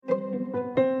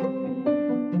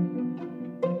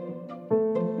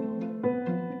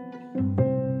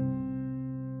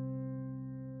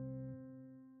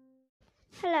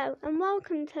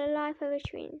welcome to the life of a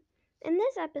tween. In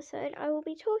this episode, I will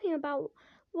be talking about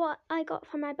what I got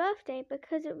for my birthday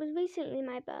because it was recently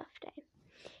my birthday.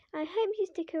 I hope you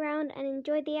stick around and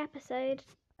enjoy the episode.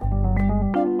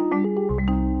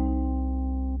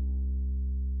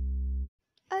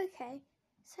 Okay,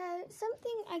 so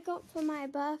something I got for my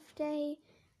birthday,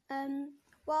 I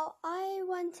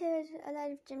wanted a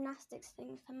load of gymnastics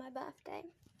things for my birthday.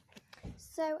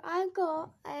 So I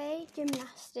got a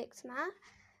gymnastics mat.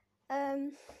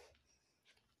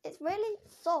 It's really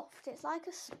soft. It's like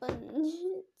a sponge.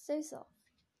 It's so soft.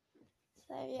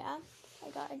 So yeah, I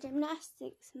got a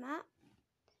gymnastics mat.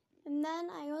 And then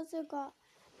I also got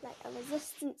like a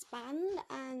resistance band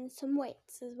and some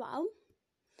weights as well.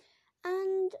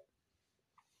 And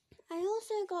I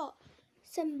also got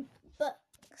some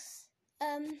books.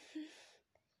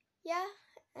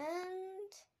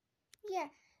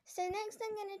 So next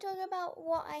I'm going to talk about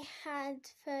what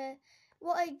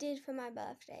I did for my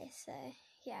birthday. So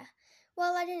yeah,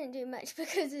 well, I didn't do much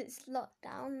because it's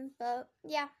lockdown, but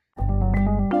yeah.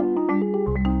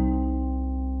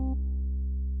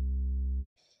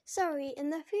 Sorry, in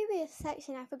the previous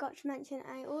section I forgot to mention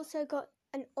I also got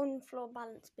an on-floor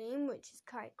balance beam, which is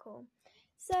quite cool.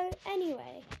 So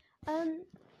anyway,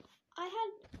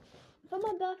 for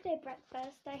my birthday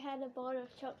breakfast, I had a bowl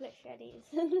of chocolate shreddies.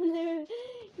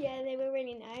 They were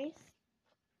really nice.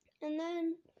 And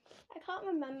then, I can't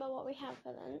remember what we had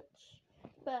for lunch,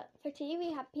 but for tea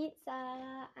we had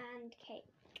pizza and cake.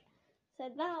 So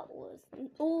that was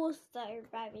also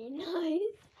very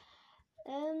nice.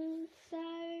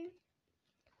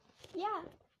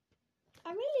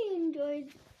 I really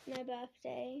enjoyed my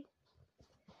birthday.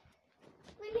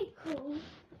 Really cool.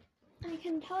 I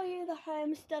can tell you that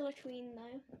I'm still a tween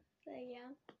though. So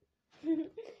yeah.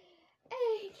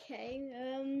 Okay.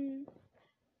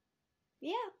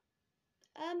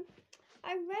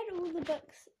 I read all the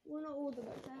books. Well, not all the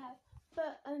books I have,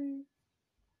 but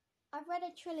I've read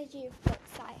a trilogy of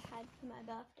books I had for my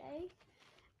birthday.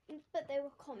 But they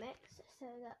were comics, so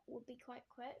that would be quite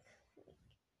quick.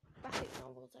 Graphic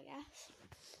novels, I guess.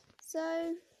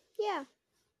 So yeah.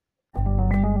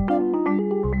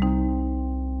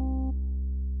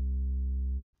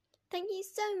 Thank you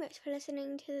so much for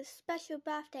listening to this special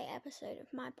birthday episode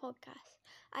of my podcast.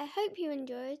 I hope you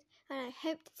enjoyed, and I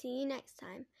hope to see you next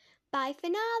time. Bye for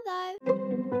now,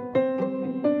 though.